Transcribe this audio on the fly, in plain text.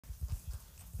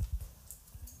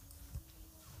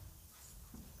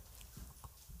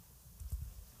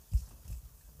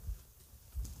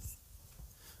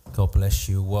God bless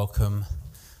you. Welcome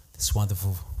this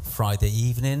wonderful Friday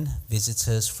evening.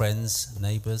 Visitors, friends,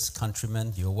 neighbours,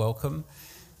 countrymen, you're welcome.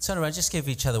 Turn around, just give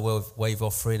each other a wave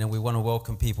offering, and we want to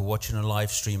welcome people watching a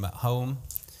live stream at home.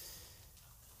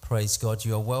 Praise God,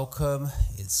 you are welcome.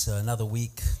 It's another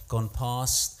week gone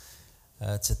past.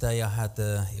 Today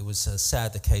it was a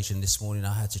sad occasion this morning.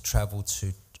 I had to travel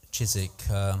to Chiswick.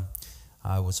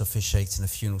 I was officiating a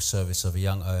funeral service of a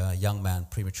young man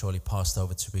prematurely passed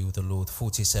over to be with the Lord,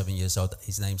 47 years old.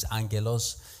 His name's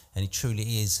Evangelou, and he truly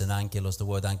is an Angelos. The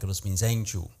word Angelos means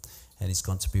angel, and he's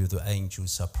gone to be with the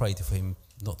angels. So I prayed for him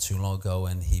not too long ago,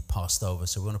 and he passed over.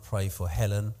 So we want to pray for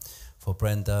Helen, for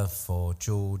Brenda, for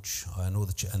George,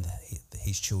 and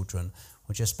his children.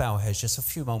 We'll just bow our heads, just a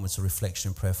few moments of reflection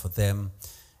and prayer for them.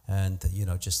 And,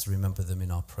 just to remember them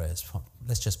in our prayers.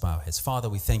 Let's just bow our heads. Father,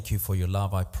 we thank you for your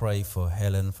love. I pray for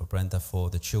Helen, for Brenda, for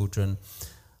the children.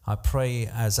 I pray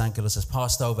as Angelos has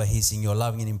passed over, he's in your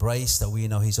loving embrace, that we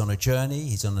know he's on a journey.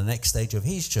 He's on the next stage of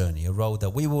his journey, a road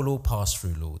that we will all pass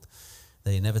through, Lord.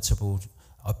 The inevitable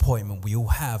appointment we all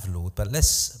have, Lord. But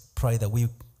let's pray that we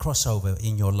cross over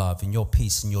in your love, in your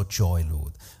peace, in your joy,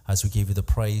 Lord, as we give you the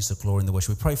praise, the glory, and the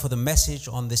worship. We pray for the message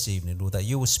on this evening, Lord, that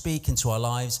you will speak into our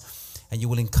lives. And you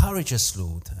will encourage us,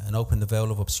 Lord, and open the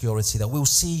veil of obscurity, that we'll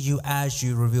see you as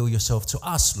you reveal yourself to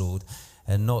us, Lord,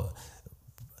 and not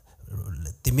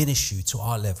diminish you to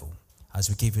our level, as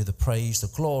we give you the praise, the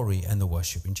glory, and the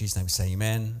worship. In Jesus' name we say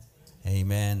amen,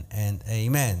 amen, and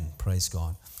amen. Praise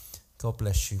God. God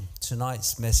bless you.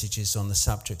 Tonight's message is on the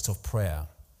subject of prayer.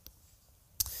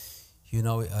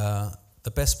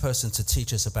 The best person to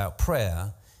teach us about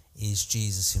prayer is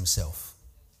Jesus himself.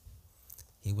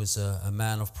 He was a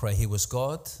man of prayer. He was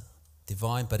God,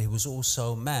 divine, but he was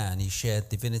also man. He shared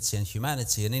divinity and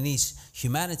humanity. And in his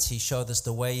humanity, showed us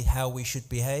the way how we should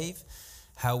behave,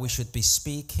 how we should be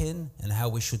speaking, and how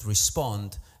we should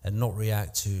respond and not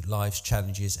react to life's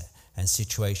challenges and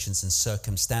situations and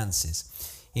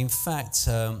circumstances. In fact,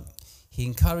 he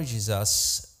encourages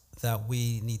us that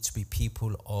we need to be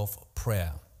people of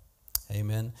prayer.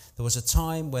 Amen. There was a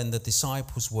time when the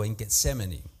disciples were in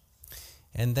Gethsemane.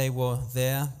 And they were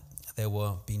there, they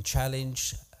were being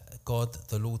challenged. God,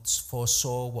 the Lord,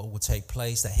 foresaw what would take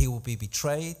place, that he would be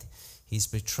betrayed. His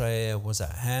betrayer was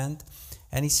at hand.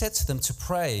 And he said to them to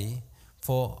pray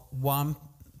for one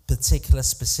particular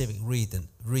specific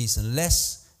reason,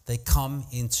 lest they come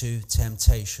into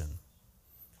temptation.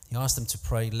 He asked them to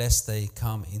pray lest they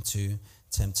come into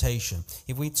temptation.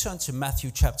 If we turn to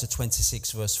Matthew chapter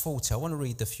 26, verse 40, I want to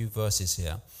read a few verses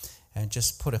here and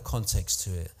just put a context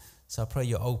to it. So I pray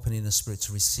you're open in the spirit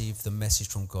to receive the message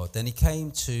from God. Then he came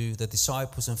to the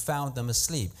disciples and found them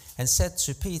asleep and said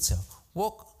to Peter,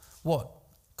 What?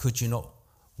 Could you not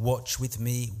watch with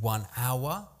me 1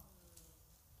 hour?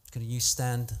 Could you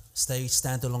stand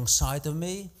alongside of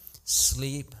me?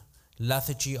 Sleep,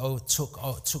 lethargy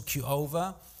took you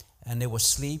over, and they were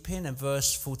sleeping. And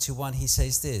verse 41, he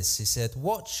says this. He said,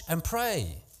 watch and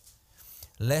pray,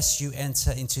 lest you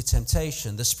enter into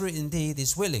temptation. The spirit indeed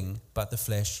is willing, but the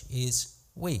flesh is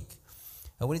weak.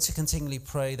 And we need to continually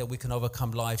pray that we can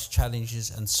overcome life's challenges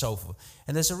and so forth.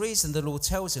 And there's a reason the Lord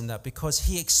tells him that, because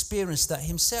he experienced that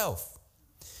himself.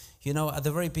 At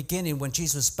the very beginning, when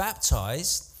Jesus was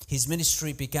baptized, his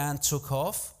ministry took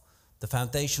off. The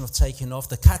foundation of taking off,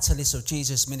 the catalyst of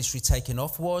Jesus' ministry taking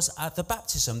off was at the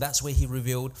baptism. That's where he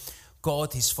revealed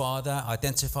God, his Father,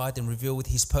 identified and revealed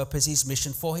his purpose, his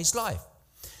mission for his life.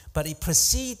 But it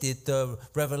preceded the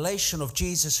revelation of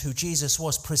Jesus, who Jesus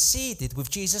was, preceded with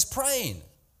Jesus praying.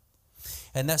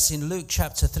 And that's in Luke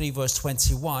chapter 3, verse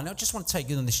 21. I just want to take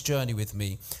you on this journey with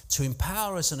me to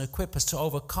empower us and equip us to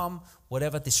overcome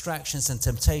whatever distractions and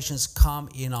temptations come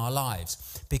in our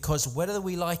lives. Because whether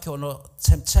we like it or not,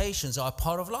 temptations are a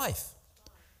part of life.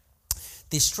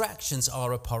 Distractions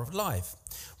are a part of life.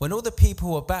 When all the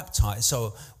people were baptized,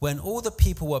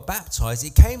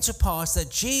 it came to pass that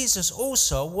Jesus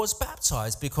also was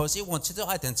baptized, because he wanted to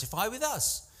identify with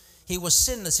us. He was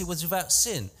sinless, he was without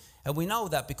sin. And we know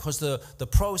that because the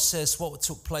process, what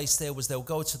took place there was they'll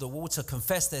go to the water,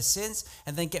 confess their sins,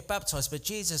 and then get baptized. But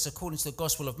Jesus, according to the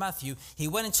Gospel of Matthew, he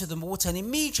went into the water and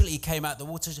immediately he came out the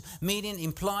water,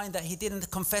 implying that he didn't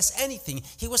confess anything.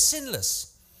 He was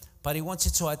sinless. But he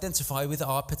wanted to identify with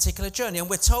our particular journey. And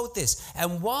we're told this.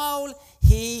 And while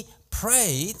he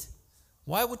prayed,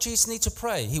 why would Jesus need to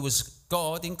pray? He was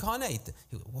God incarnate.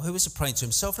 Who was he praying to,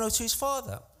 himself? No, to his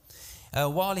Father.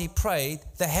 While he prayed,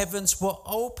 the heavens were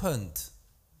opened.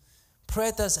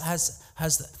 Prayer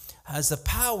has the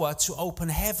power to open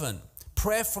heaven.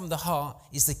 Prayer from the heart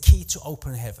is the key to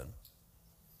open heaven.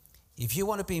 If you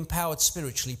want to be empowered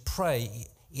spiritually, pray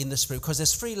in the Spirit. Because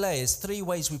there's 3 layers, 3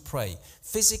 ways we pray.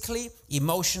 Physically,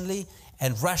 emotionally,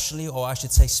 and rationally, or I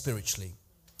should say spiritually.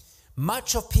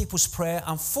 Much of people's prayer,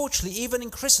 unfortunately, even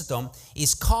in Christendom,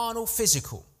 is carnal,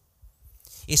 physical.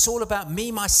 It's all about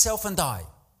me, myself, and I.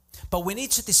 But we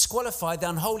need to disqualify the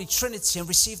unholy Trinity and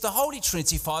receive the Holy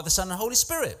Trinity, Father, Son, and Holy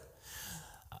Spirit.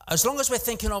 As long as we're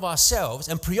thinking of ourselves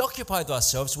and preoccupied with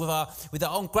ourselves with our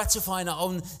own gratifying our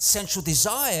own sensual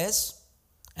desires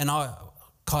and our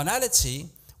carnality,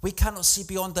 we cannot see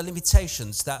beyond the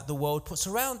limitations that the world puts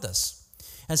around us.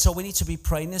 And so we need to be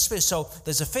praying in the Spirit. So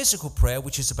there's a physical prayer,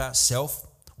 which is about self,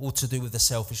 all to do with the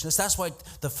selfishness. That's why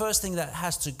the first thing that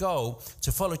has to go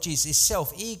to follow Jesus is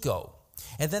self-ego.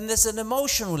 And then there's an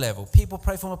emotional level. People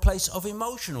pray from a place of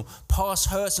emotional, past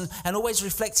hurts, and always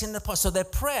reflecting the past. So their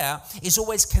prayer is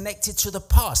always connected to the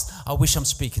past. I wish I'm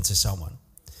speaking to someone.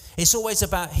 It's always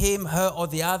about him, her, or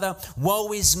the other.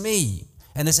 Woe is me.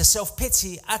 And there's a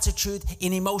self-pity attitude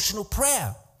in emotional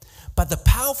prayer. But the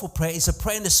powerful prayer is a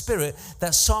prayer in the Spirit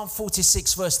that Psalm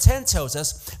 46 verse 10 tells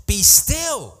us, be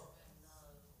still.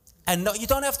 And no, you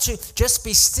don't have to just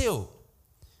be still.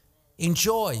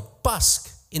 Enjoy, bask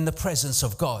in the presence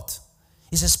of God.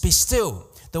 He says, be still.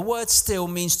 The word still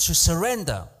means to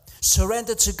surrender.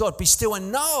 Surrender to God. Be still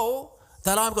and know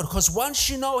that I'm God. Because once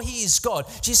you know he is God,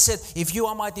 Jesus said, if you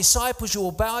are my disciples, you will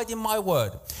abide in my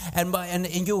word. And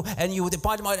you will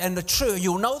abide in my word. And the truth,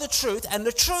 you'll know the truth, and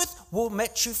the truth will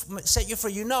set you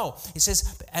free. You know. He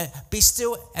says, be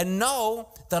still and know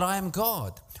that I am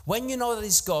God. When you know that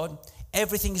he's God,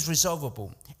 everything is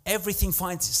resolvable. Everything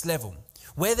finds its level.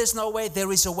 Where there's no way, there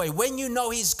is a way. When you know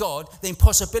he's God, the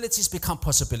impossibilities become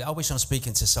possibility. I wish I'm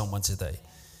speaking to someone today.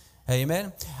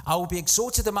 Amen. I will be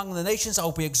exalted among the nations. I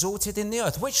will be exalted in the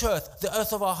earth. Which earth? The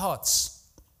earth of our hearts.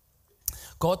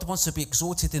 God wants to be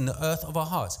exalted in the earth of our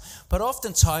hearts. But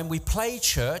oftentimes we play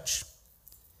church.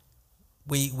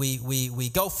 We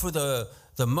go through the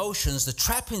motions, the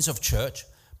trappings of church.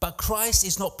 But Christ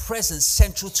is not present,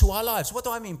 central to our lives. What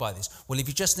do I mean by this? Well, if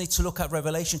you just need to look at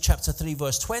Revelation chapter 3,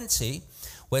 verse 20,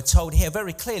 we're told here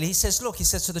very clearly, he says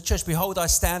to the church, behold, I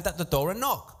stand at the door and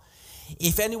knock.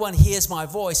 If anyone hears my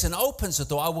voice and opens the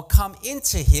door, I will come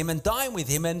into him and dine with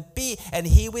him and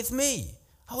he with me.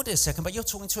 Hold it a second, but you're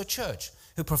talking to a church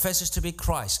who professes to be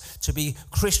Christ, to be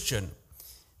Christian,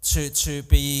 to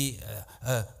be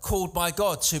called by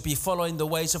God, to be following the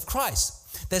ways of Christ.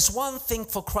 There's one thing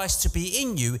for Christ to be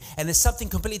in you, and there's something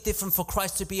completely different for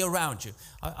Christ to be around you.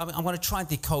 I'm going to try and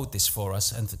decode this for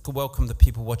us and to welcome the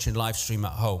people watching live stream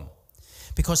at home.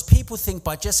 Because people think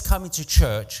by just coming to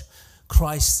church,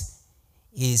 Christ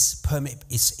is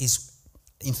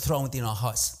enthroned in our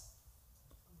hearts.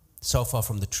 So far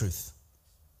from the truth.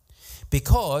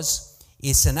 Because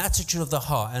it's an attitude of the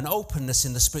heart, an openness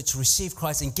in the Spirit to receive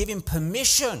Christ and give him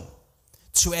permission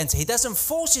to enter. He doesn't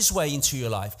force his way into your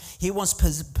life. He wants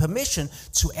permission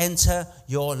to enter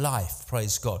your life.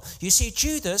 Praise God. You see,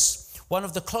 Judas, one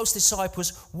of the close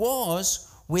disciples,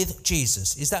 was with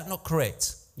Jesus. Is that not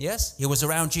correct? Yes? He was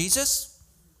around Jesus.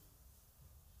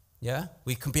 Yeah?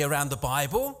 We can be around the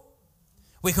Bible.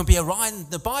 We can be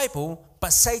around the Bible,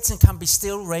 but Satan can be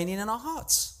still reigning in our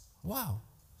hearts. Wow.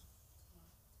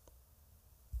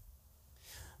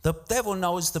 The devil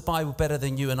knows the Bible better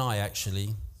than you and I,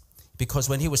 actually. Because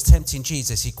when he was tempting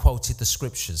Jesus, he quoted the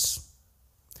scriptures.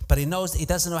 But he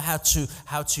doesn't know how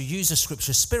to use the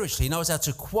scriptures spiritually. He knows how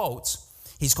to quote.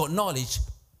 He's got knowledge,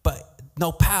 but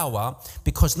no power,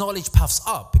 because knowledge puffs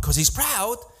up. Because he's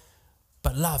proud,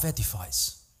 but love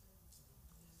edifies.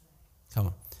 Come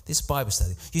on, this Bible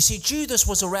study. You see, Judas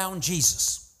was around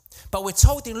Jesus. But we're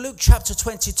told in Luke chapter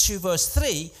 22, verse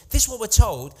 3, this is what we're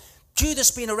told. Judas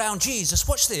being around Jesus,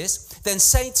 watch this. Then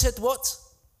Satan, what?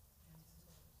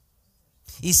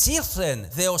 Εισήλθεν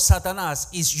δε ο Σατανάς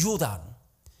εις Judan.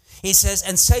 He says,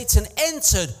 and Satan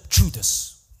entered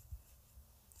Judas.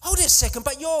 Hold it a second,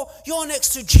 but you're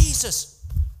next to Jesus.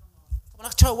 I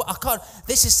can't.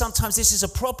 This is a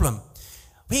problem.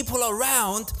 People are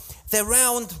around, they're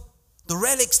around the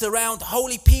relics, they're around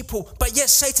holy people, but yet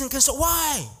Satan can say,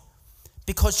 why?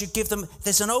 Because you give them,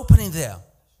 there's an opening there.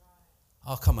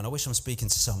 Oh, come on, I wish I'm speaking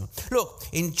to someone. Look,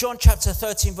 in John chapter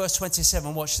 13, verse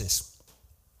 27, watch this.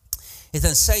 It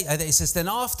says, then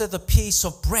after the piece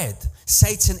of bread,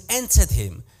 Satan entered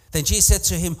him. Then Jesus said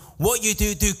to him, what you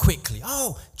do quickly.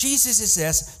 Oh, Jesus is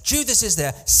there, Judas is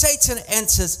there. Satan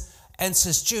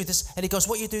enters Judas, and he goes,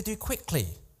 what you do quickly.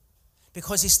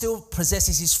 Because he still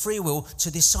possesses his free will to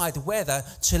decide whether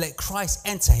to let Christ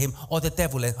enter him or the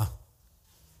devil enter.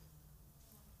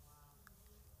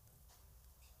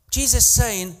 Jesus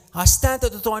saying, I stand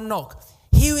at the door and knock.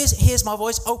 Here's my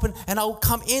voice, open, and I will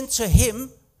come into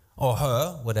him or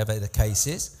her, whatever the case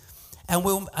is,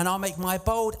 and I'll make my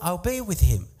abode, I'll be with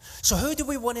him. So who do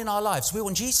we want in our lives? We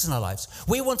want Jesus in our lives.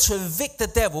 We want to evict the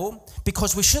devil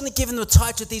because we shouldn't give him the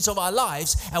title deeds of our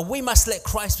lives, and we must let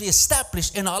Christ be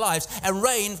established in our lives and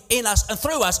reign in us and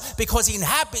through us because he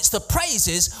inhabits the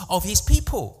praises of his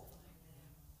people.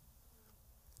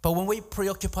 But when we're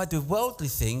preoccupied with worldly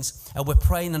things and we're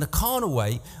praying in a carnal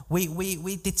way,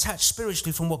 we detach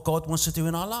spiritually from what God wants to do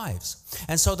in our lives.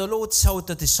 And so the Lord told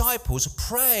the disciples,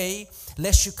 pray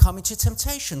lest you come into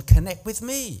temptation. Connect with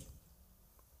me.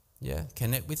 Yeah,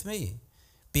 connect with me.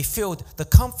 Be filled, the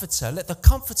Comforter, let the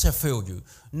Comforter fill you,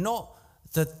 not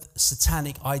the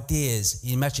satanic ideas,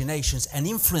 imaginations, and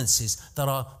influences that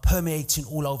are permeating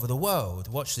all over the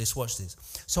world. Watch this, watch this.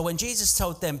 So when Jesus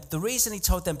told them, the reason he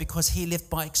told them, because he lived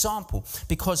by example.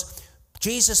 Because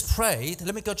Jesus prayed,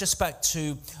 let me go just back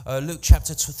to Luke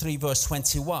chapter 3, verse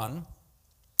 21.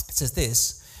 It says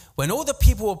this, when all the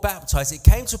people were baptized, it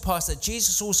came to pass that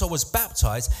Jesus also was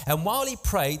baptized, and while he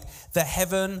prayed, the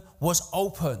heaven was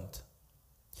opened.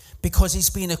 Because he's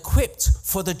been equipped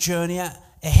for the journey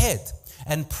ahead.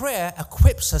 And prayer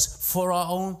equips us for our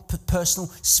own personal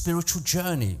spiritual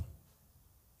journey.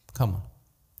 Come on.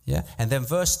 Yeah. And then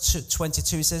verse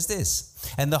 22 says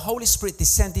this. And the Holy Spirit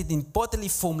descended in bodily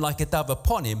form like a dove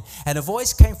upon him. And a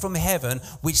voice came from heaven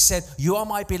which said, you are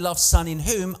my beloved Son in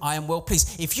whom I am well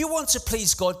pleased. If you want to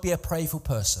please God, be a prayerful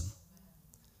person.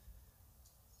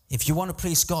 If you want to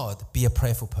please God, be a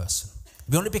prayerful person.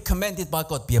 If you want to be commended by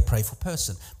God, be a prayerful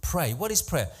person. Pray. What is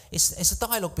prayer? It's a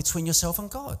dialogue between yourself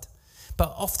and God.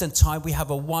 But oftentimes we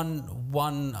have a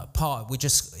one part,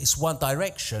 it's one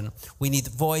direction. We need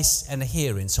voice and a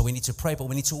hearing. So we need to pray, but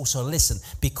we need to also listen.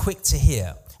 Be quick to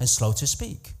hear and slow to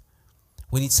speak.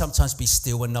 We need sometimes be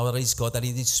still and know that he's God, that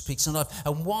he needs to speak some life.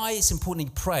 And why it's important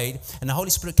he prayed, and the Holy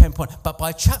Spirit came upon him. But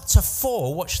by chapter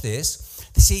 4, watch this.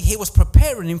 See, he was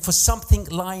preparing him for something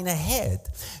lying ahead.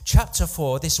 Chapter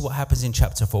 4, this is what happens in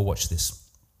chapter 4. Watch this.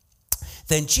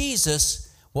 Then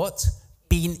Jesus, what?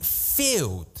 Being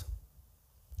filled.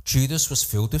 Judas was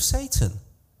filled with Satan.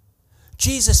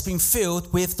 Jesus being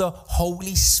filled with the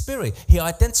Holy Spirit. He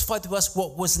identified with us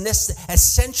what was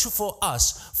essential for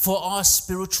us, for our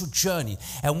spiritual journey.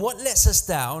 And what lets us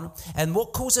down and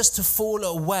what causes us to fall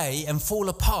away and fall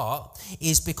apart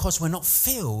is because we're not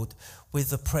filled with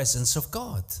the presence of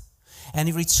God. And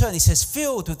he returned, he says,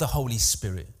 filled with the Holy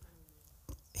Spirit.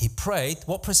 He prayed.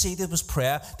 What preceded was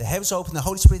prayer. The heavens opened, the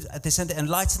Holy Spirit descended and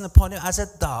lightened upon him as a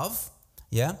dove.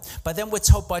 Yeah, but then we're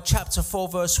told by chapter 4,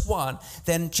 verse 1,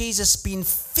 then Jesus being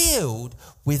filled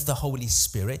with the Holy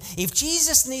Spirit. If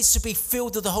Jesus needs to be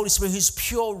filled with the Holy Spirit, who's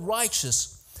pure,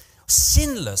 righteous,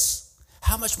 sinless,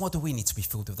 how much more do we need to be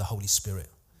filled with the Holy Spirit?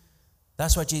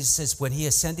 That's why Jesus says when he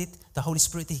ascended, the Holy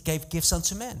Spirit, he gave gifts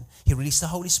unto men. He released the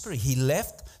Holy Spirit. He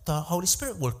left, the Holy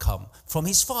Spirit will come from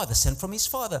his Father, sent from his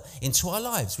Father into our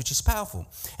lives, which is powerful.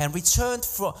 And returned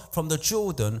from the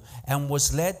Jordan and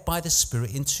was led by the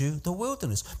Spirit into the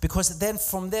wilderness. Because then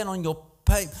from then on,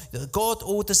 God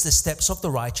orders the steps of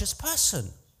the righteous person.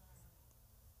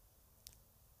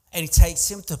 And he takes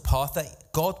him to the path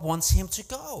that God wants him to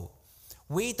go.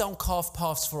 We don't carve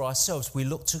paths for ourselves. We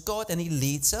look to God and he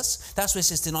leads us. That's why it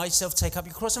says, deny yourself, take up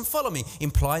your cross and follow me.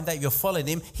 Implying that you're following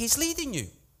him, he's leading you.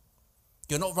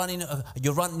 You're not running,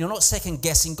 you're not second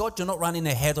guessing God. You're not running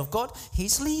ahead of God.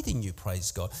 He's leading you,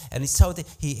 praise God. And he's told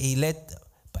he led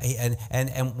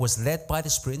and was led by the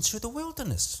Spirit into the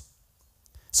wilderness.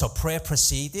 So prayer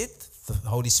proceeded, the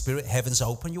Holy Spirit, heavens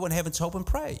open. You want heaven to open,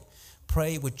 pray.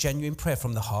 Pray with genuine prayer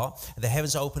from the heart. The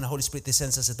heavens are open, the Holy Spirit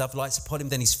descends as a dove, lights upon him,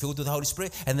 then he's filled with the Holy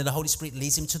Spirit, and then the Holy Spirit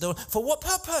leads him to the... For what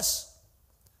purpose?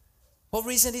 What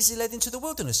reason is he led into the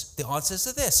wilderness? The answers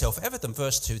are there, self-evident.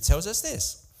 Verse 2 tells us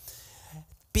this.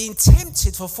 Being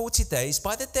tempted for 40 days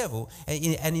by the devil,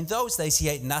 and in those days he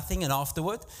ate nothing, and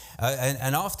afterward,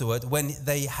 when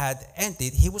they had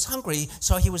ended, he was hungry,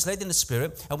 so he was led in the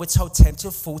Spirit, and we're told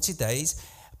tempted 40 days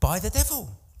by the devil.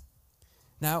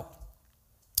 Now,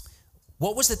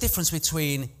 what was the difference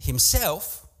between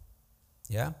himself,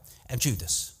 and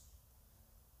Judas?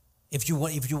 If you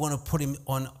want to put him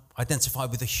on, identify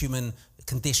with the human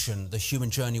condition, the human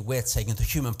journey we're taking, the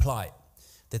human plight,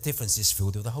 the difference is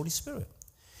filled with the Holy Spirit.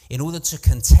 In order to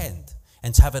contend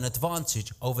and to have an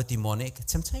advantage over demonic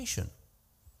temptation.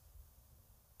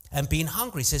 And being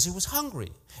hungry, says he was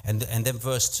hungry. And then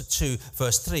verse 2,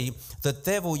 verse 3, the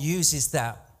devil uses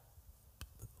that,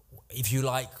 if you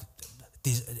like,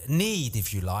 need,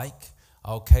 if you like,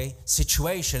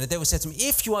 situation. The devil said to him,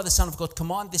 if you are the Son of God,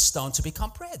 command this stone to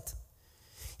become bread.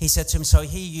 He said to him, so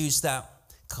he used that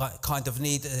kind of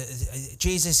need,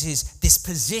 Jesus'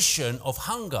 disposition of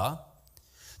hunger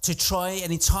to try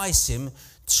and entice him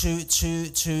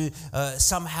to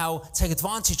somehow take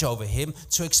advantage over him,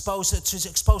 to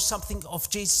expose something of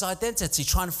Jesus' identity,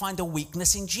 trying to find a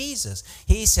weakness in Jesus.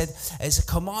 He said, as a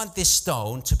command this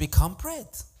stone to become bread.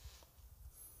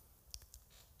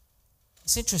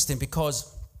 It's interesting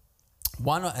because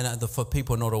for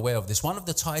people not aware of this, one of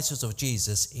the titles of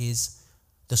Jesus is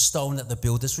the stone that the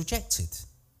builders rejected.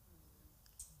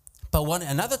 But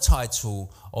another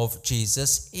title of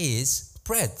Jesus is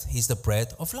bread. He's the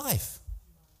bread of life.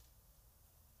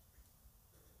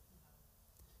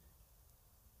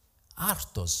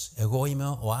 Artos, εγώ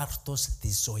είμαι ο άρτος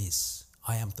της ζωής.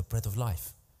 I am the bread of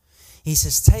life. He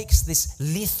says, takes this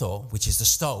litho, which is the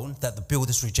stone that the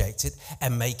builders rejected,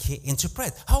 and make it into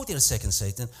bread. Hold it a second,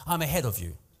 Satan. I'm ahead of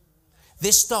you.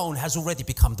 This stone has already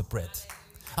become the bread.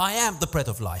 I am the bread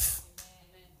of life.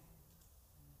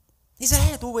 He's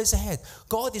ahead, always ahead.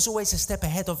 God is always a step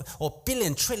ahead of, or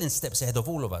billion, trillion steps ahead of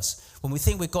all of us. When we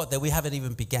think we got there, we haven't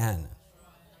even began.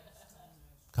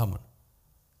 Come on.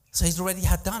 So he's already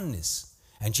had done this.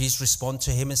 And Jesus responded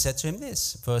to him and said to him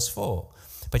this, verse 4.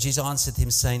 But Jesus answered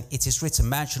him saying, it is written,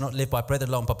 man shall not live by bread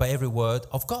alone, but by every word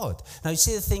of God. Now you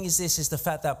see, the thing is this, is the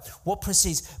fact that what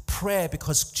precedes prayer,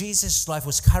 because Jesus' life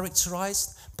was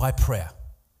characterized by prayer.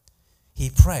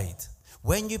 He prayed.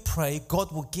 When you pray,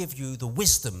 God will give you the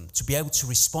wisdom to be able to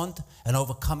respond and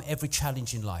overcome every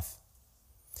challenge in life.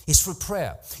 It's through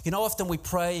prayer. You know, often we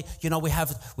pray, you know, we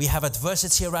have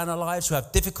adversity around our lives, we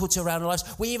have difficulty around our lives,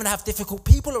 we even have difficult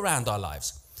people around our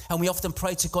lives. And we often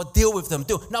pray to God, deal with them.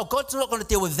 No, God's not going to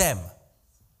deal with them.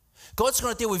 God's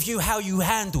going to deal with you, how you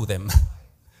handle them.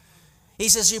 He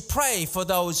says you pray for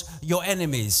those, your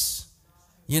enemies,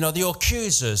 you know, the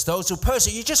accusers, those who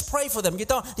persecute. You just pray for them.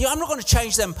 I'm not going to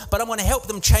change them, but I'm going to help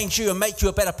them change you and make you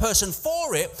a better person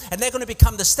for it. And they're going to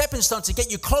become the stepping stone to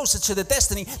get you closer to the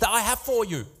destiny that I have for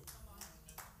you.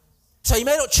 So you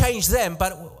may not change them,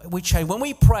 but we change. When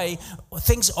we pray,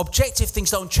 objective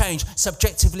things don't change.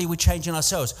 Subjectively, we change in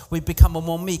ourselves. We become a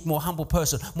more meek, more humble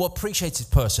person, more appreciated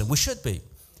person. We should be.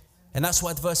 And that's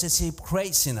what adversity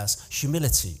creates in us,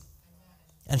 humility.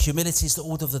 And humility is the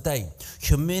order of the day.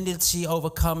 Humility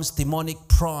overcomes demonic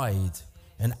pride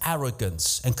and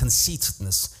arrogance and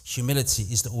conceitedness. Humility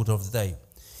is the order of the day.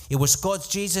 It was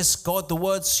God, the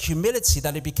word's humility,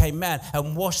 that he became man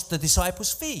and washed the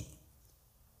disciples' feet.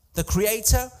 The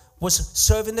Creator was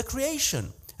serving the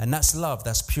creation. And that's love.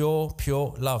 That's pure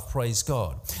love. Praise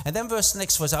God. And then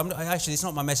next verse. Actually, it's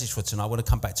not my message for tonight. I want to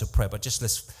come back to prayer. But just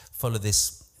let's follow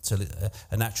this to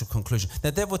a natural conclusion.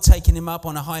 The devil, taking him up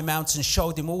on a high mountain,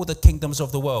 showed him all the kingdoms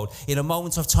of the world in a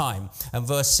moment of time. And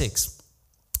verse 6.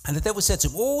 And the devil said to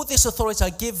him, all this authority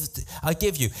I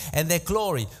give you, and their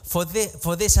glory, for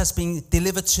this has been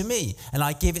delivered to me, and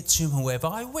I give it to whoever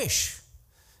I wish.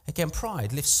 Again,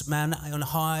 pride lifts man on a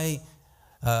high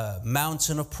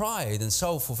mountain of pride and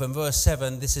so forth. And verse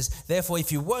 7, this is, therefore,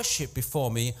 if you worship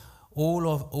before me, all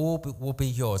will be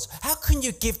yours. How can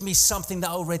you give me something that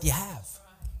I already have?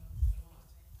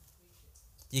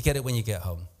 You get it when you get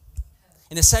home.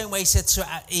 In the same way, he said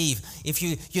to Eve, if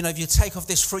you take off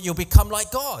this fruit, you'll become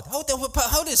like God. Hold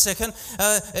on a second.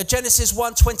 Genesis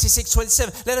 1, 26,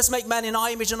 27. Let us make man in our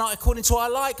image and according to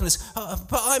our likeness.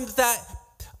 But I'm that.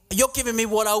 You're giving me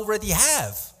what I already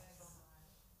have.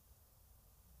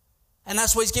 And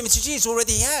that's what he's giving to Jesus.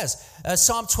 Already he has.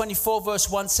 Psalm 24 verse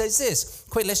 1 says this.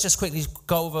 Let's just quickly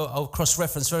go over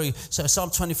cross-reference. So Psalm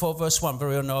 24 verse 1,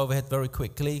 very on the overhead, very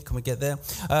quickly. Can we get there?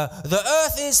 The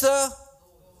earth is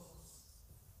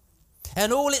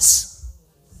and all its,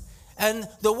 and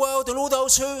the world and all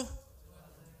those who,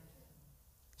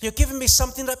 you're giving me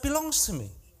something that belongs to me.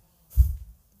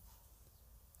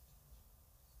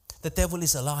 The devil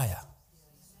is a liar.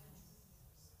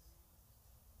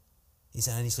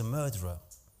 He's a murderer.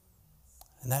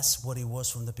 And that's what he was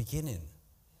from the beginning.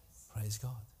 Praise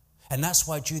God. And that's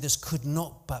why Judas could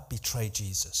not but betray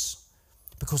Jesus.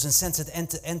 Because when Satan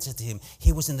entered him,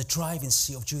 he was in the driving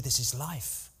seat of Judas's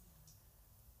life.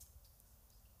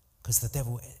 Because the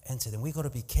devil entered. And we've got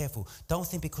to be careful. Don't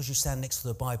think because you stand next to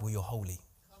the Bible, you're holy.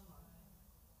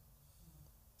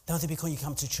 Don't think because you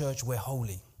come to church, we're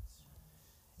holy.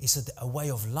 It's a way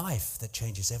of life that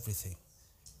changes everything.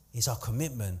 It's our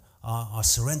commitment, our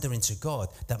surrendering to God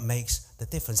that makes the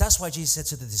difference. That's why Jesus said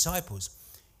to the disciples,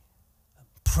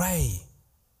 pray,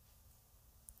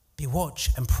 be watch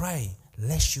and pray,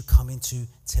 lest you come into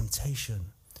temptation.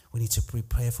 We need to be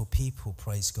prayerful people,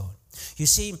 praise God. You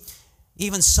see,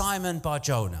 even Simon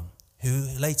Bar-Jonah, who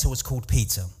later was called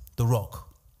Peter, the rock,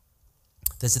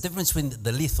 there's a difference between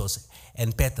the lithos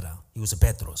and Petra. He was a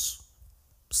Petros.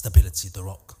 Stability, the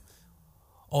rock.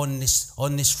 on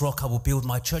this rock I will build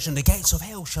my church, and the gates of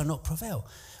hell shall not prevail.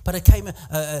 But it came.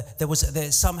 There was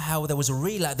a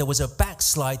relapse. There was a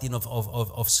backsliding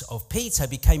of Peter.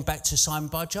 He came back to Simon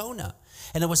Bar-Jonah,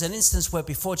 and there was an instance where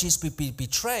before Jesus would be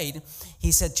betrayed,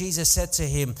 Jesus said to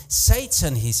him,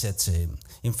 "Satan," he said to him.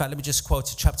 In fact, let me just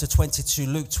quote chapter 22,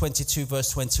 Luke 22, verse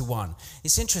 21.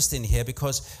 It's interesting here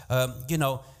because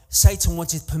Satan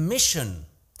wanted permission.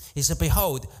 He said,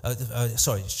 "Behold,"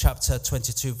 chapter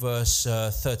 22, verse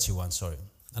 31. Sorry,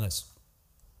 no, it's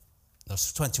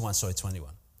 21. Sorry,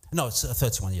 21. No, it's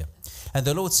 31, yeah. And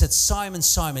the Lord said, "Simon,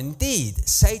 Simon, indeed,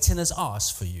 Satan has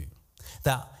asked for you,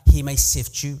 that he may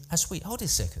sift you as wheat." Hold a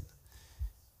second.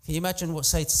 Can you imagine what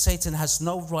Satan has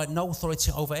no right, no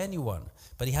authority over anyone,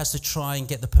 but he has to try and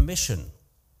get the permission,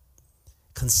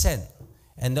 consent.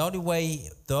 And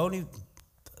the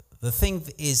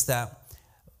thing is that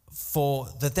for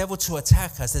the devil to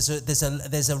attack us,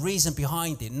 there's a reason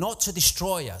behind it, not to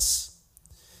destroy us.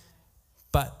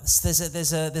 But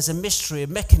there's a mystery, a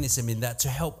mechanism in that to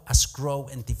help us grow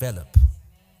and develop.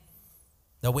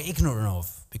 That we're ignorant of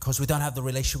because we don't have the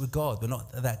relationship with God. We're not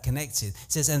that connected.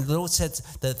 It says, and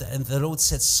the Lord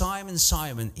said, "Simon,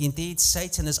 Simon, indeed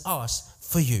Satan has asked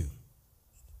for you,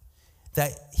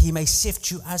 that he may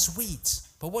sift you as wheat."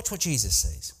 But watch what Jesus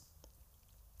says.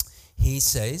 He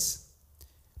says,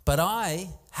 "But I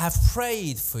have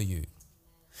prayed for you."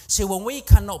 See, when we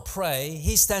cannot pray,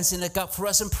 he stands in the gap for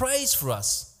us and prays for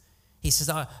us. He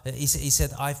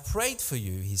said, "I've prayed for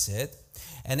you," he said.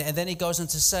 And then he goes on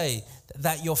to say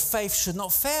that your faith should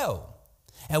not fail.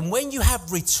 "And when you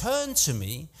have returned to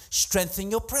me, strengthen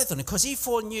your brethren." Because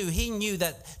he knew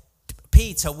that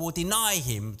Peter will deny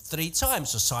him 3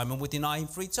 times, or Simon will deny him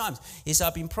 3 times. He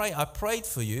said, I prayed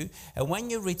for you, and when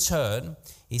you return,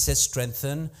 he said,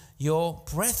 strengthen your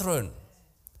brethren.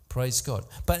 Praise God.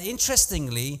 But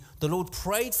interestingly, the Lord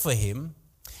prayed for him,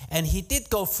 and he did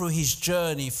go through his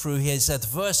journey, through his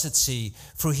adversity,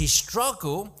 through his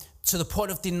struggle, to the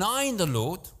point of denying the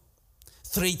Lord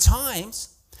 3 times.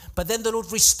 But then the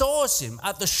Lord restores him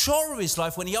at the shore of his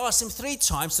life when he asks him 3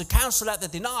 times to cancel out the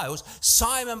denials.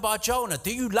 "Simon Bar-Jonah, do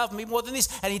you love me more than this?"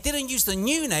 And he didn't use the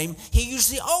new name, he used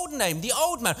the old name, the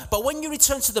old man. But when you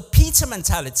return to the Peter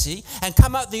mentality and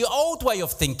come out the old way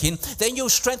of thinking, then you'll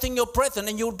strengthen your brethren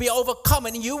and you'll be overcome,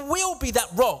 and you will be that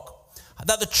rock.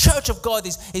 That the church of God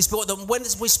is built. When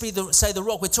we say the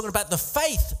rock, we're talking about the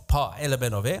faith part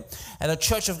element of it. And the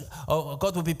church of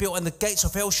God will be built, and the gates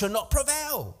of hell shall not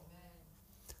prevail.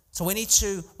 So we need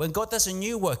to, when God does a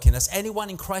new work in us, anyone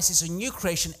in Christ is a new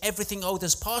creation. Everything old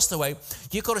has passed away.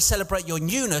 You've got to celebrate your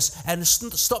newness and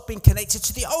stop being connected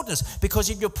to the oldness. Because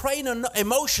if you're praying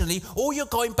emotionally, all you're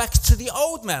going back to the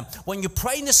old man. When you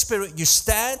pray in the Spirit, you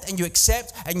stand and you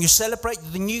accept and you celebrate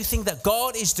the new thing that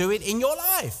God is doing in your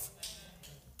life.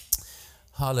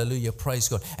 Hallelujah, praise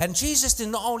God. And Jesus did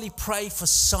not only pray for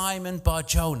Simon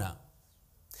Bar-Jonah.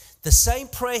 The same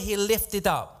prayer he lifted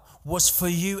up was for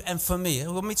you and for me.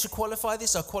 You want me to qualify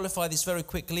this? I'll qualify this very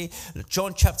quickly.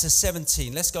 John chapter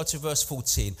 17. Let's go to verse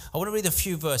 14. I want to read a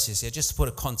few verses here just to put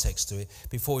a context to it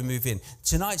before we move in.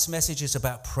 Tonight's message is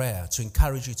about prayer, to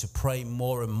encourage you to pray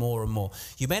more and more and more.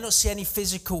 You may not see any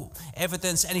physical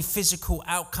evidence, any physical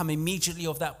outcome immediately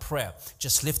of that prayer.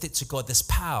 Just lift it to God. There's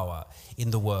power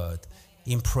in the word.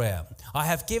 In prayer. "I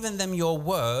have given them your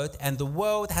word, and the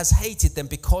world has hated them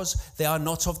because they are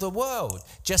not of the world,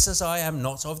 just as I am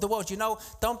not of the world." You know,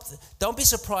 don't be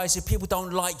surprised if people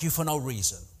don't like you for no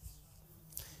reason.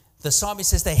 The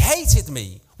psalmist says they hated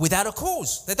me without a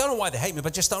cause. They don't know why they hate me,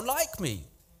 but just don't like me.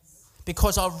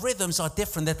 Because our rhythms are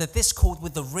different. They're the discord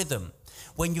with the rhythm.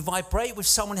 When you vibrate with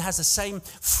someone who has the same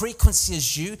frequency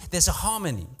as you, there's a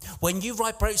harmony. When you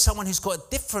vibrate with someone who's got a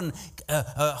different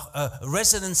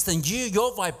resonance than you,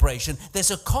 your vibration,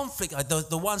 there's a conflict.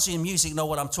 The ones in music know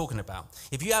what I'm talking about.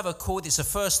 If you have a chord, it's the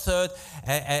first, third,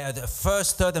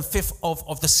 and fifth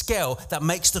of the scale that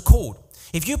makes the chord.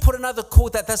 If you put another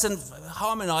chord that doesn't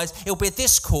harmonize, it'll be a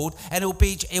discord, and it'll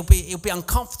be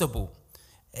uncomfortable.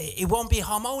 It won't be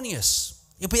harmonious.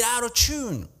 It'll be out of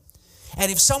tune. And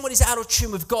if someone is out of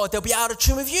tune with God, they'll be out of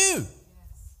tune with you.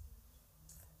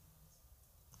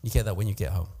 You get that when you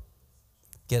get home.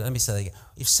 Let me say that again.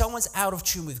 If someone's out of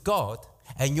tune with God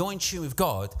and you're in tune with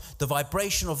God, the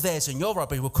vibration of theirs and your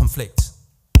vibration will conflict.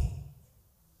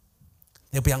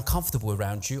 They'll be uncomfortable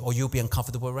around you, or you'll be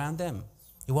uncomfortable around them.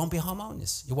 It won't be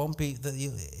harmonious. It won't be.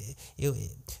 It'll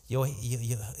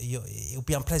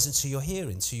be unpleasant to your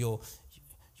hearing, to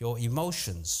your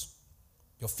emotions,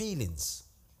 your feelings.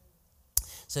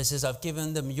 So it says, "I've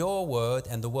given them your word,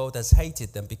 and the world has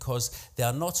hated them because they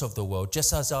are not of the world,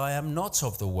 just as I am not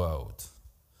of the world."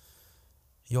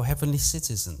 you're heavenly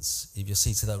citizens if you're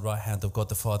seated at the right hand of God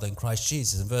the Father in Christ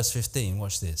Jesus. In verse 15,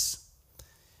 watch this.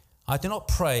 I do not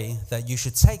pray that you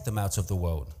should take them out of the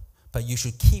world, but you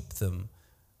should keep them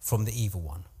from the evil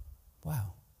one.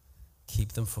 Wow.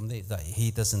 Keep them from that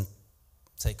he doesn't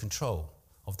take control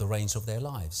of the reins of their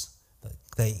lives.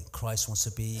 Christ wants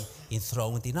to be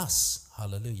enthroned in us.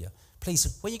 Hallelujah.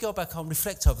 Please, when you go back home,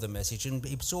 reflect over the message and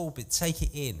absorb it, take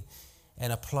it in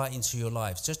and apply it into your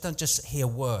lives. Don't just hear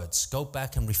words. Go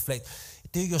back and reflect.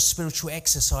 Do your spiritual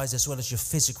exercise as well as your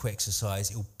physical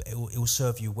exercise. It will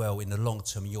serve you well in the long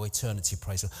term, in your eternity,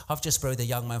 praise God. I've just buried a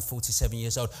young man, 47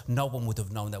 years old. No one would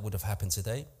have known that would have happened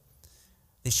today.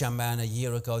 This young man a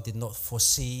year ago did not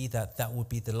foresee that would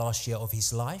be the last year of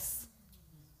his life.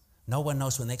 No one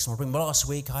knows what next one will bring. Last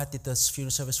week, I did this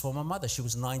funeral service for my mother. She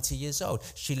was 90 years old.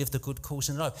 She lived a good course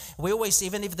in life. We always,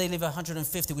 even if they live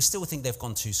 150, we still think they've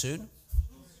gone too soon.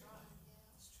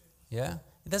 Yeah?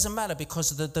 It doesn't matter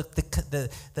because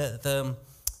the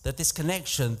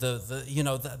disconnection,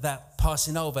 that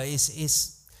passing over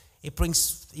it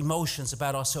brings emotions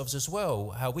about ourselves as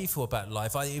well, how we feel about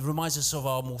life. It reminds us of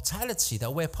our mortality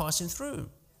that we're passing through.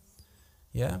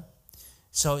 Yeah?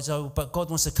 But God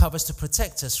wants to cover us to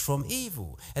protect us from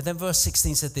evil. And then verse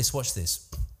 16 said this, watch this.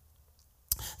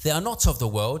 They are not of the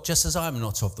world, just as I am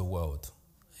not of the world.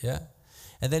 Yeah?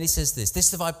 And then he says this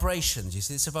is the vibrations. You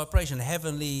see, it's a vibration,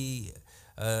 heavenly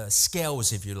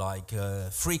scales, if you like,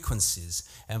 frequencies.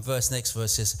 And next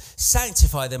verse says,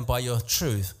 sanctify them by your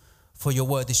truth, for your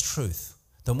word is truth.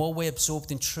 The more we're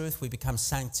absorbed in truth, we become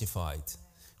sanctified,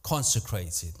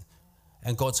 consecrated,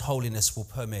 and God's holiness will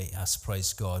permeate us,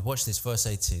 praise God. Watch this, verse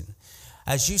 18.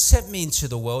 As you sent me into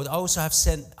the world, I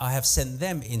have sent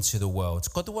them into the world.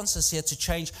 God wants us here to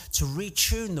change, to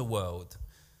retune the world,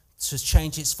 to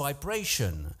change its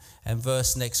vibration. And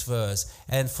next verse.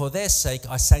 And for their sake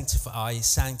I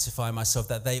sanctify myself,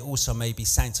 that they also may be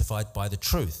sanctified by the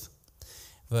truth.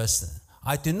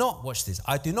 I do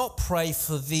not pray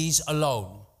for these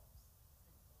alone.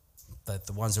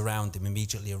 The ones around him,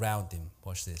 immediately around him.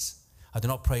 Watch this. I do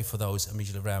not pray for those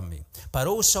immediately around me, but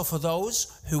also for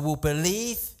those who will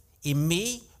believe in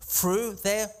me through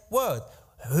their word.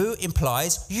 Who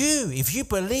implies you. If you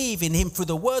believe in him through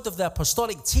the word of the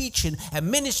apostolic teaching and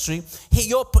ministry,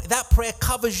 that prayer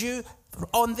covers you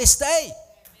on this day.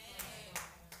 Amen.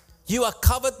 You are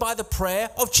covered by the prayer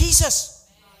of Jesus.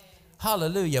 Amen.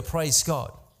 Hallelujah, praise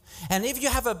God. And if you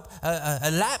have a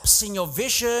lapse in your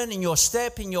vision, in your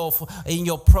step, in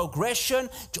your progression,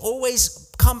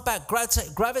 always come back,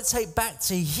 gravitate back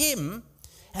to him,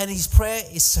 and his prayer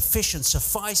is sufficient,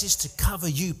 suffices to cover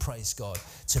you, praise God,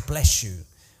 to bless you.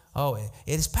 Oh, it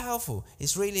is powerful.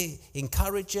 It's really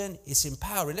encouraging. It's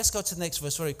empowering. Let's go to the next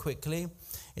verse very quickly.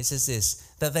 It says this,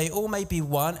 that they all may be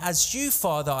one, as you,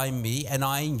 Father, are in me, and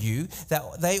I in you,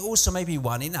 that they also may be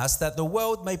one in us, that the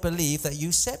world may believe that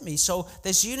you sent me. So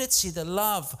there's unity, the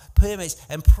love permeates,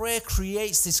 and prayer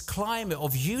creates this climate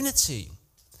of unity.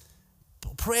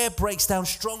 Prayer breaks down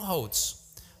strongholds.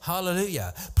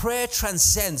 Hallelujah. Prayer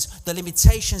transcends the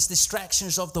limitations,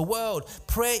 distractions of the world.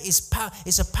 Prayer is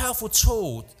a powerful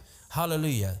tool.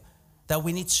 Hallelujah. That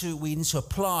we need to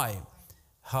apply.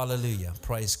 Hallelujah.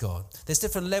 Praise God. There's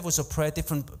different levels of prayer,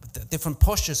 different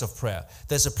postures of prayer.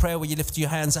 There's a prayer where you lift your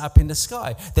hands up in the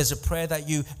sky. There's a prayer that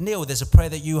you kneel. There's a prayer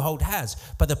that you hold hands.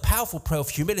 But the powerful prayer of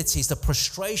humility is the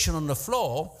prostration on the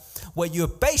floor where you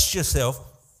abase yourself,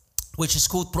 which is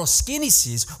called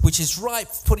proskinesis, which is right,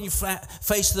 putting your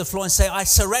face to the floor and say, I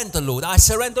surrender, Lord. I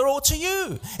surrender all to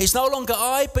you. It's no longer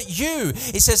I, but you.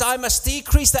 It says, I must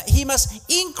decrease that he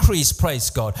must increase, praise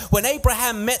God. When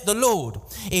Abraham met the Lord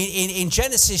in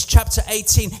Genesis chapter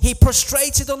 18, he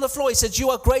prostrated on the floor. He said, you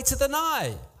are greater than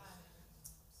I.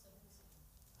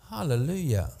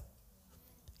 Hallelujah.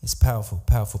 It's powerful,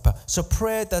 powerful, powerful. So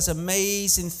prayer does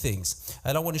amazing things.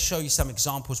 And I want to show you some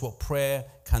examples what prayer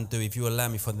can do, if you allow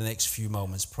me for the next few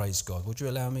moments. Praise God. Would you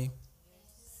allow me? Yes.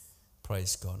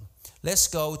 Praise God. Let's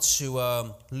go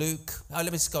to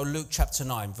Luke chapter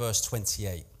 9, verse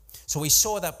 28. So we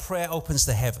saw that prayer opens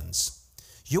the heavens.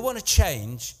 You want to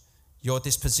change your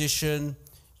disposition,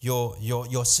 your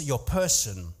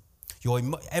person,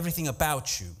 everything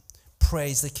about you. Prayer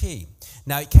is the key.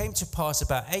 Now it came to pass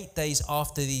about 8 days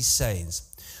after these sayings.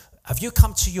 Have you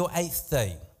come to your 8th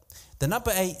day? The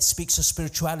number 8 speaks of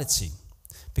spirituality,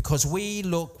 because the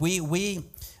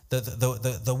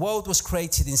world was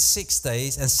created in 6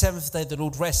 days, and 7th day the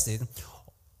Lord rested,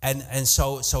 and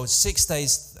so 6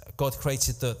 days God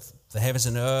created the heavens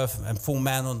and the earth and full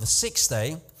man on the 6th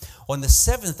day. On the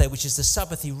 7th day, which is the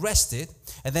Sabbath, he rested,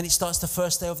 and then it starts the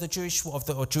first day of the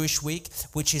Jewish week,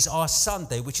 which is our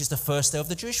Sunday, which is the first day of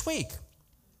the Jewish week.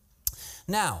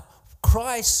 Now,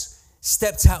 Christ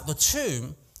stepped out the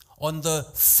tomb on the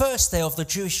first day of the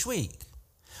Jewish week.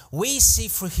 We see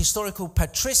through historical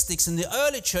patristics in the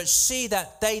early church, see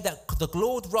that day that the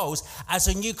Lord rose as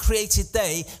a new created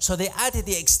day. So they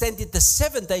extended the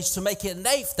 7 days to make it an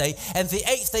 8th day. And the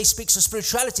 8th day speaks of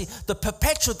spirituality, the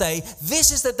perpetual day.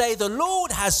 This is the day the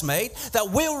Lord has made, that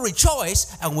we'll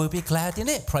rejoice and we'll be glad in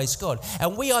it. Praise God.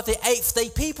 And we are the 8th day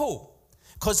people.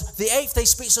 Because the 8th day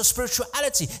speaks of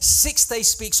spirituality, 6th day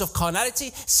speaks of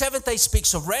carnality, 7th day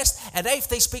speaks of rest, and 8th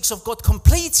day speaks of God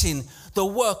completing the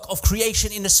work of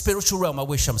creation in the spiritual realm. I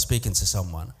wish I'm speaking to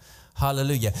someone.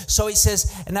 Hallelujah. So it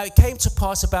says, and now it came to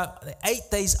pass about 8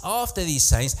 days after these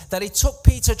sayings that he took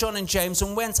Peter, John, and James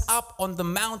and went up on the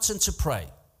mountain to pray.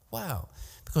 Wow.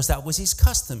 Because that was his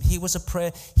custom. He was a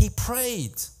prayer. He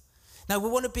prayed. Now we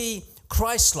want to be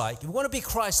Christ-like. If we want to be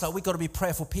Christ-like, we've got to be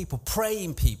prayerful people,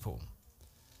 praying people.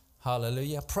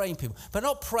 Hallelujah. Praying people. But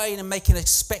not praying and making a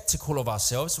spectacle of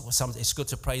ourselves. It's good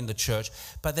to pray in the church.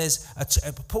 But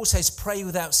Paul says, pray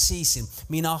without ceasing. I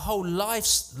mean, our whole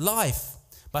life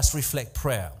must reflect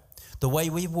prayer. The way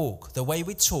we walk, the way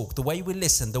we talk, the way we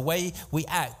listen, the way we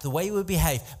act, the way we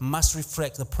behave must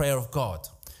reflect the prayer of God.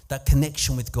 That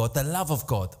connection with God, the love of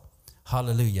God.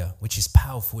 Hallelujah. Which is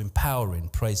powerful, empowering.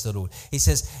 Praise the Lord. He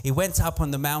says, he went up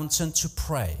on the mountain to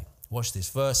pray. Watch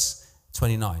this. Verse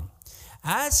 29.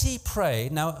 As he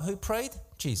prayed, now who prayed?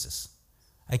 Jesus.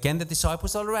 Again, the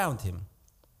disciples are around him.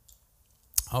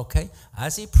 Okay,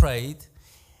 as he prayed,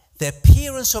 the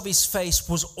appearance of his face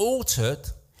was altered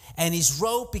and his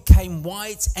robe became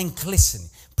white and glistening.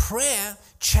 Prayer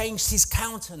changed his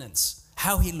countenance,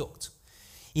 how he looked.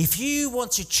 If you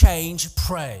want to change,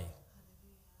 pray.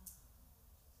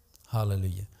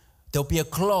 Hallelujah. There'll be a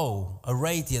glow, a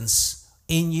radiance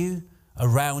in you,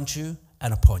 around you,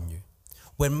 and upon you.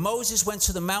 When Moses went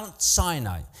to the Mount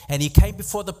Sinai and he came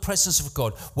before the presence of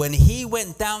God, when he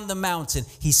went down the mountain,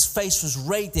 his face was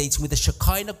radiating with the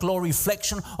Shekinah glory,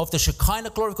 reflection of the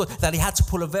Shekinah glory of God, that he had to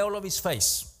pull a veil of his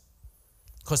face.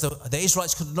 Because the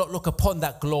Israelites could not look upon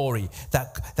that glory,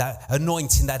 that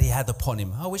anointing that he had upon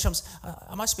him. I wish am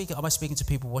I speaking to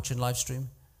people watching live stream?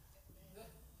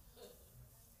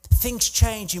 Things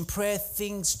change in prayer,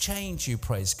 things change you,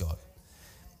 praise God.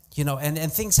 You know,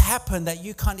 and things happen that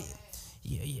you can't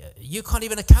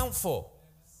even account for.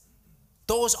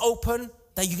 Doors open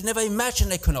that you never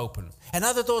imagined they can open. And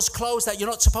other doors close that you're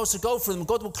not supposed to go through them.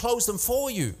 God will close them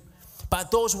for you. But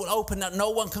doors will open that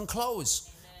no one can close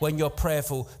when you're a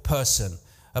prayerful person,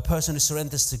 a person who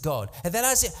surrenders to God. And then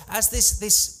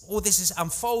as all this is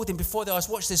unfolding before their eyes,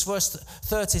 watch this, verse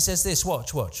 30 says this,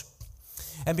 watch.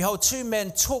 And behold, 2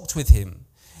 men talked with him,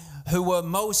 who were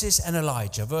Moses and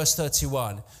Elijah, verse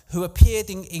 31, who appeared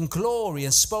in glory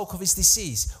and spoke of his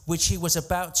decease, which he was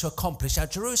about to accomplish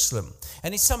at Jerusalem.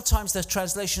 And sometimes the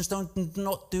translations do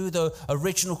not do the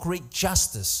original Greek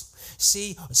justice.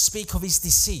 Speak of his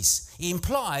decease. It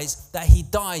implies that he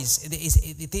dies.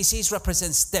 Disease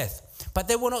represents death. But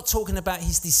they were not talking about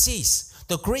his decease.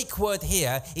 The Greek word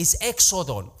here is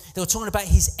exodon. They were talking about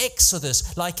his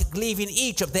exodus, like leaving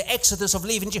Egypt, the exodus of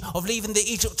leaving the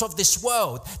Egypt of this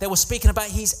world. They were speaking about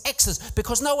his exodus,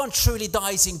 because no one truly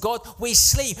dies in God. We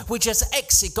sleep, we just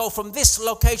exit, go from this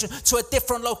location to a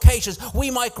different location.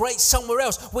 We migrate somewhere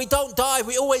else. We don't die,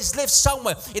 we always live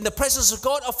somewhere in the presence of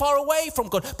God or far away from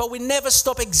God, but we never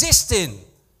stop existing.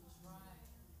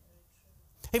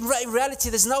 In reality,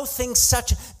 there's no thing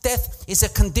such. Death is a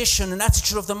condition, an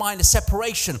attitude of the mind, a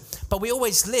separation. But we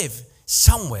always live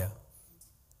somewhere.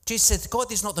 Jesus said,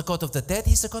 God is not the God of the dead,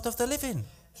 he's the God of the living.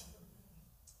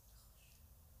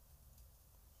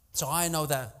 So I know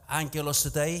that Evangelou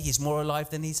today, he's more alive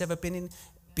than he's ever been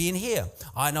here.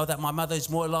 I know that my mother is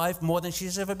more alive, more than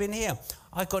she's ever been here.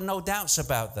 I've got no doubts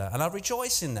about that, and I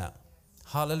rejoice in that.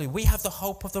 Hallelujah. We have the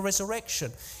hope of the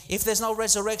resurrection. If there's no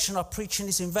resurrection, our preaching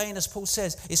is in vain, as Paul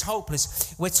says. It's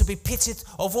hopeless. We're to be pitied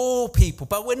of all people.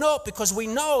 But we're not, because we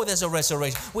know there's a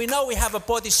resurrection. We know we have a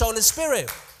body, soul, and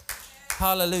spirit.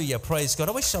 Hallelujah. Praise God.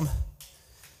 I wish some.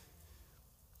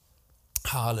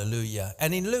 Hallelujah.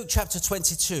 And in Luke chapter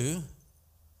 22,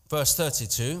 verse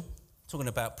 32, talking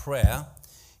about prayer,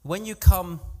 when you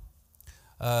come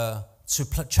to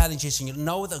challenges and you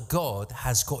know that God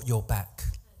has got your back.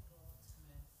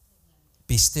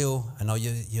 Be still and know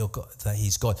that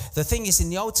he's God. The thing is, in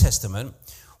the Old Testament,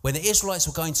 when the Israelites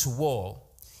were going to war,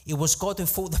 it was God who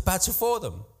fought the battle for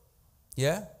them.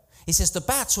 Yeah? He says the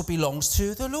battle belongs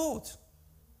to the Lord.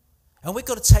 And we've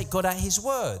got to take God at his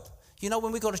word. You know,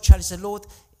 when we've got to challenge the Lord,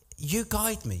 you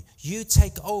guide me. You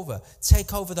take over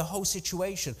the whole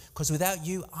situation, because without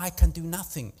you, I can do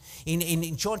nothing.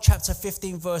 In John chapter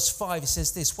 15, verse 5, it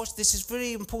says this. Watch, this is a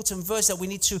very important verse that we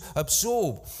need to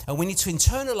absorb and we need to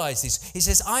internalize this. It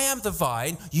says, I am the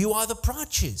vine, you are the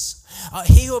branches.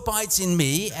 He who abides in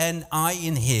me and I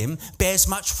in him bears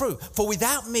much fruit. For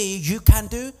without me, you can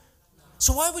do.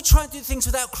 So why are we trying to do things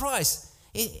without Christ?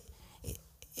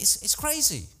 It's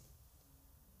crazy.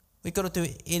 We've got to do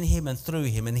it in him and through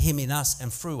him, and him in us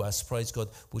and through us, praise God,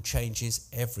 will changes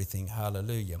everything.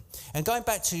 Hallelujah. And going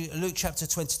back to Luke chapter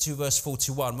 22, verse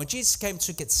 41, when Jesus came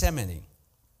to Gethsemane,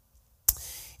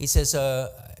 he says,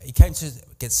 he came to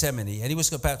Gethsemane and he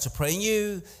was about to pray. He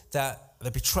knew that the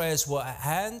betrayers were at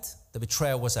hand. The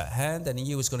betrayer was at hand, and he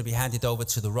knew it was going to be handed over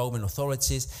to the Roman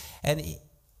authorities. And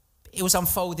it was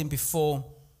unfolding before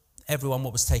everyone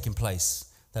what was taking place.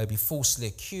 They would be falsely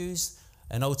accused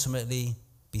and ultimately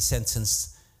be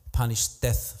sentenced, punished,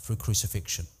 death through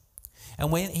crucifixion. And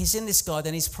when he's in this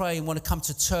garden, he's praying, want to come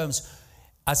to terms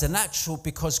as a natural,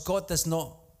 because God does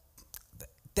not,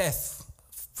 death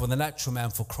for the natural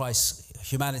man, for Christ's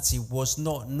humanity, was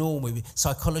not normal.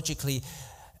 Psychologically,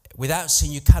 without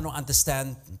sin, you cannot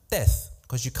understand death,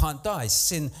 because you can't die.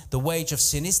 Sin, the wage of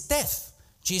sin is death.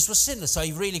 Jesus was sinless, so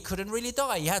he really couldn't really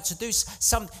die. He had to do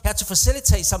he had to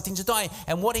facilitate something to die.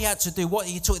 And what he had to do,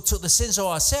 he took the sins of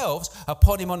ourselves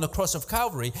upon him on the cross of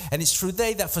Calvary. And it's through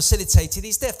that facilitated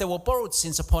his death. There were borrowed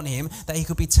sins upon him that he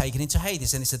could be taken into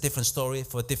Hades. And it's a different story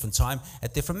for a different time, a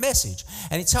different message.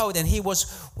 And he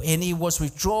was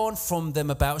withdrawn from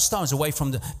them about stones, away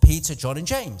from Peter, John, and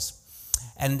James.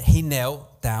 And he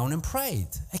knelt down and prayed.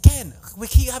 Again, we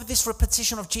keep having this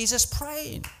repetition of Jesus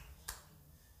praying.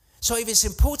 So if it's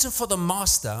important for the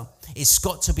master, it's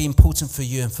got to be important for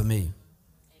you and for me.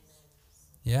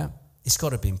 Yeah? It's got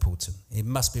to be important. It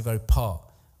must be very part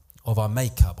of our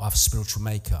makeup, our spiritual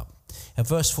makeup. And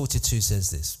verse 42 says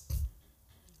this,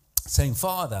 saying,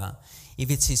 Father,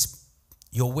 if it is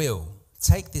your will,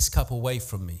 take this cup away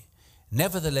from me.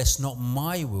 Nevertheless, not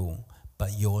my will,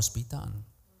 but yours be done.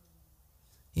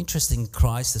 Interesting,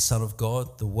 Christ, the Son of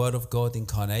God, the Word of God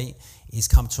incarnate, is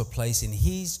come to a place in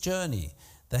his journey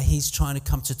that he's trying to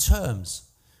come to terms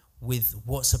with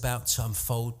what's about to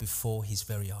unfold before his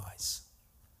very eyes.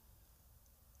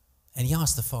 And he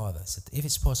asked the Father, said, if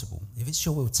it's possible, if it's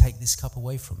your will, take this cup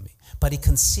away from me. But he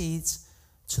concedes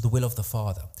to the will of the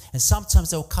Father. And sometimes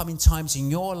there'll come in times in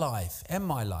your life and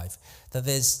my life that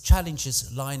there's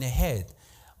challenges lying ahead,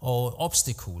 or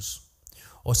obstacles,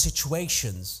 or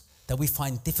situations that we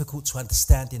find difficult to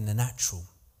understand in the natural.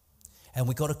 And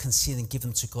we've got to concede and give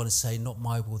them to God and say, not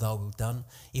my will, thy will done.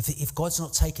 If God's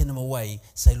not taking them away,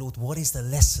 say, Lord, what is the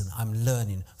lesson I'm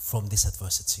learning from this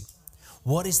adversity?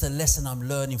 What is the lesson I'm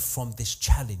learning from this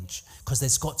challenge? Because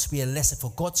there's got to be a lesson.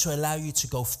 For God to allow you to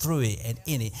go through it and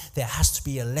in it, there has to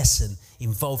be a lesson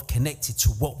involved, connected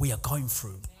to what we are going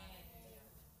through.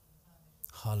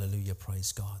 Hallelujah,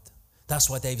 praise God. That's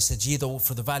why David said, ye that walk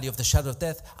through the valley of the shadow of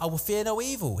death, I will fear no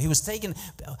evil. He was taken,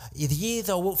 ye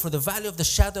that walk through the valley of the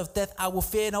shadow of death, I will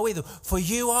fear no evil. For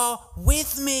you are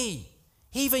with me.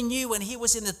 He even knew when he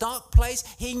was in the dark place,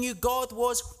 he knew God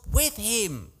was with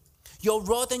him. Your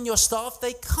rod and your staff,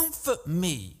 they comfort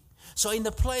me. So in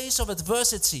the place of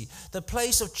adversity, the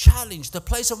place of challenge, the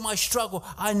place of my struggle,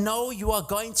 I know you are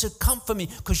going to comfort me,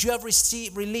 because you have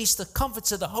released the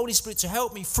comforter, the Holy Spirit, to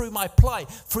help me through my plight,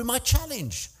 through my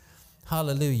challenge.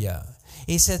 Hallelujah.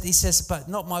 He says, but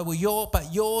not my will,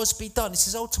 but yours be done. He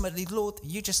says, ultimately, Lord,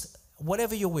 you just,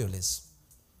 whatever your will is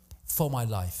for my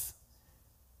life.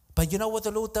 But you know what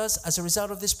the Lord does as a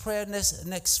result of this prayer?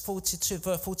 Next 42,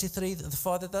 verse 43, the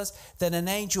Father does. Then an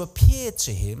angel appeared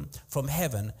to him from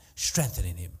heaven,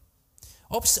 strengthening him.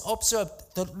 Observe,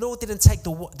 the Lord didn't take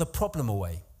the problem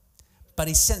away, but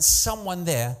he sent someone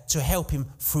there to help him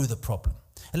through the problem.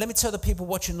 And let me tell the people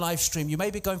watching live stream, you may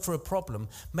be going through a problem.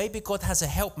 Maybe God has a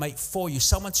helpmate for you,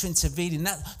 someone to intervene in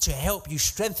that, to help you,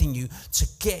 strengthen you, to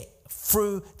get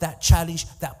through that challenge,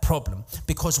 that problem.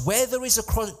 Because where there is a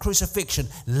crucifixion,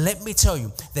 let me tell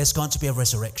you, there's going to be a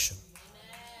resurrection.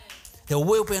 Amen. There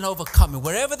will be an overcoming.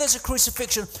 Wherever there's a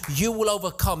crucifixion, you will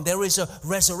overcome. There is a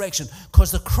resurrection.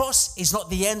 Because the cross is not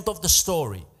the end of the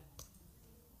story.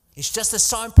 It's just a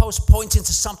signpost pointing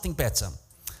to something better.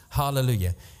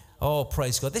 Hallelujah. Oh,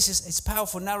 praise God. It's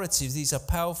powerful narratives. These are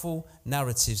powerful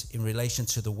narratives in relation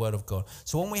to the Word of God.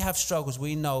 So when we have struggles,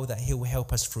 we know that He will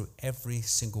help us through every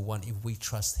single one if we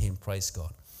trust Him. Praise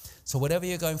God. So whatever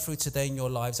you're going through today in your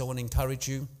lives, I want to encourage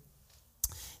you.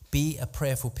 Be a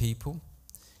prayerful people.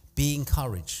 Be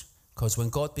encouraged. Because when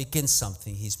God begins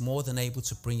something, he's more than able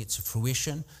to bring it to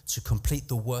fruition, to complete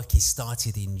the work he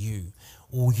started in you.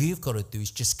 All you've got to do is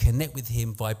just connect with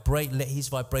him, vibrate, let his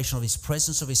vibration of his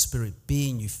presence of his spirit be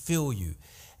in you, fill you,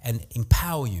 and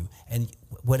empower you. And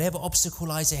whatever obstacle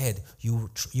lies ahead,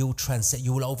 you'll transcend,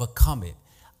 you will overcome it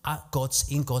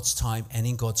in God's time and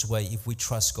in God's way if we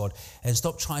trust God. And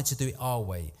stop trying to do it our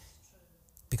way.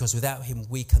 Because without him,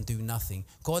 we can do nothing.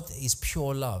 God is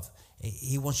pure love.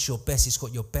 He wants your best. He's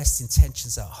got your best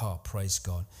intentions at heart, praise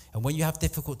God. And when you have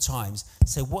difficult times,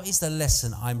 say, what is the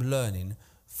lesson I'm learning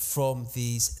from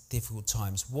these difficult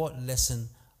times? What lesson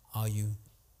are you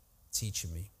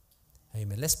teaching me?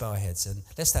 Amen. Let's bow our heads and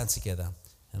let's stand together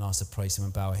and ask to praise him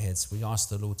and bow our heads. We ask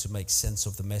the Lord to make sense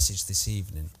of the message this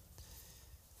evening.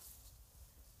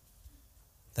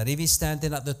 That if he's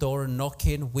standing at the door and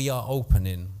knocking, we are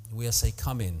opening. We are saying,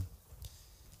 come in.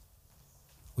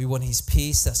 We want his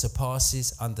peace that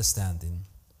surpasses understanding.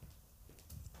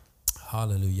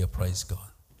 Hallelujah, praise God.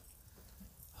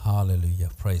 Hallelujah,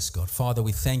 praise God. Father,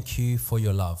 we thank you for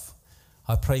your love.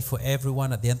 I pray for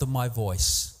everyone at the end of my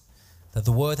voice that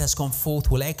the word has gone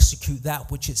forth will execute that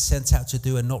which it's sent out to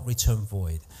do and not return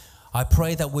void. I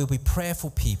pray that we'll be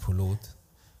prayerful people, Lord,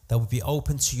 that will be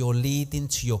open to your leading,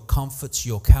 to your comfort, to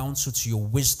your counsel, to your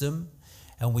wisdom,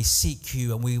 and we seek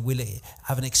you and we will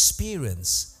have an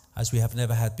experience as we have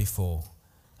never had before.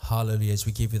 Hallelujah, as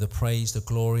we give you the praise, the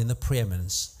glory, and the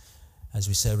preeminence, as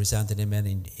we say resounding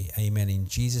amen in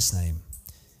Jesus' name.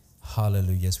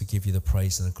 Hallelujah, as we give you the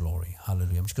praise and the glory.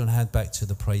 Hallelujah. I'm just going to hand back to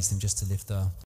the praise team just to lift our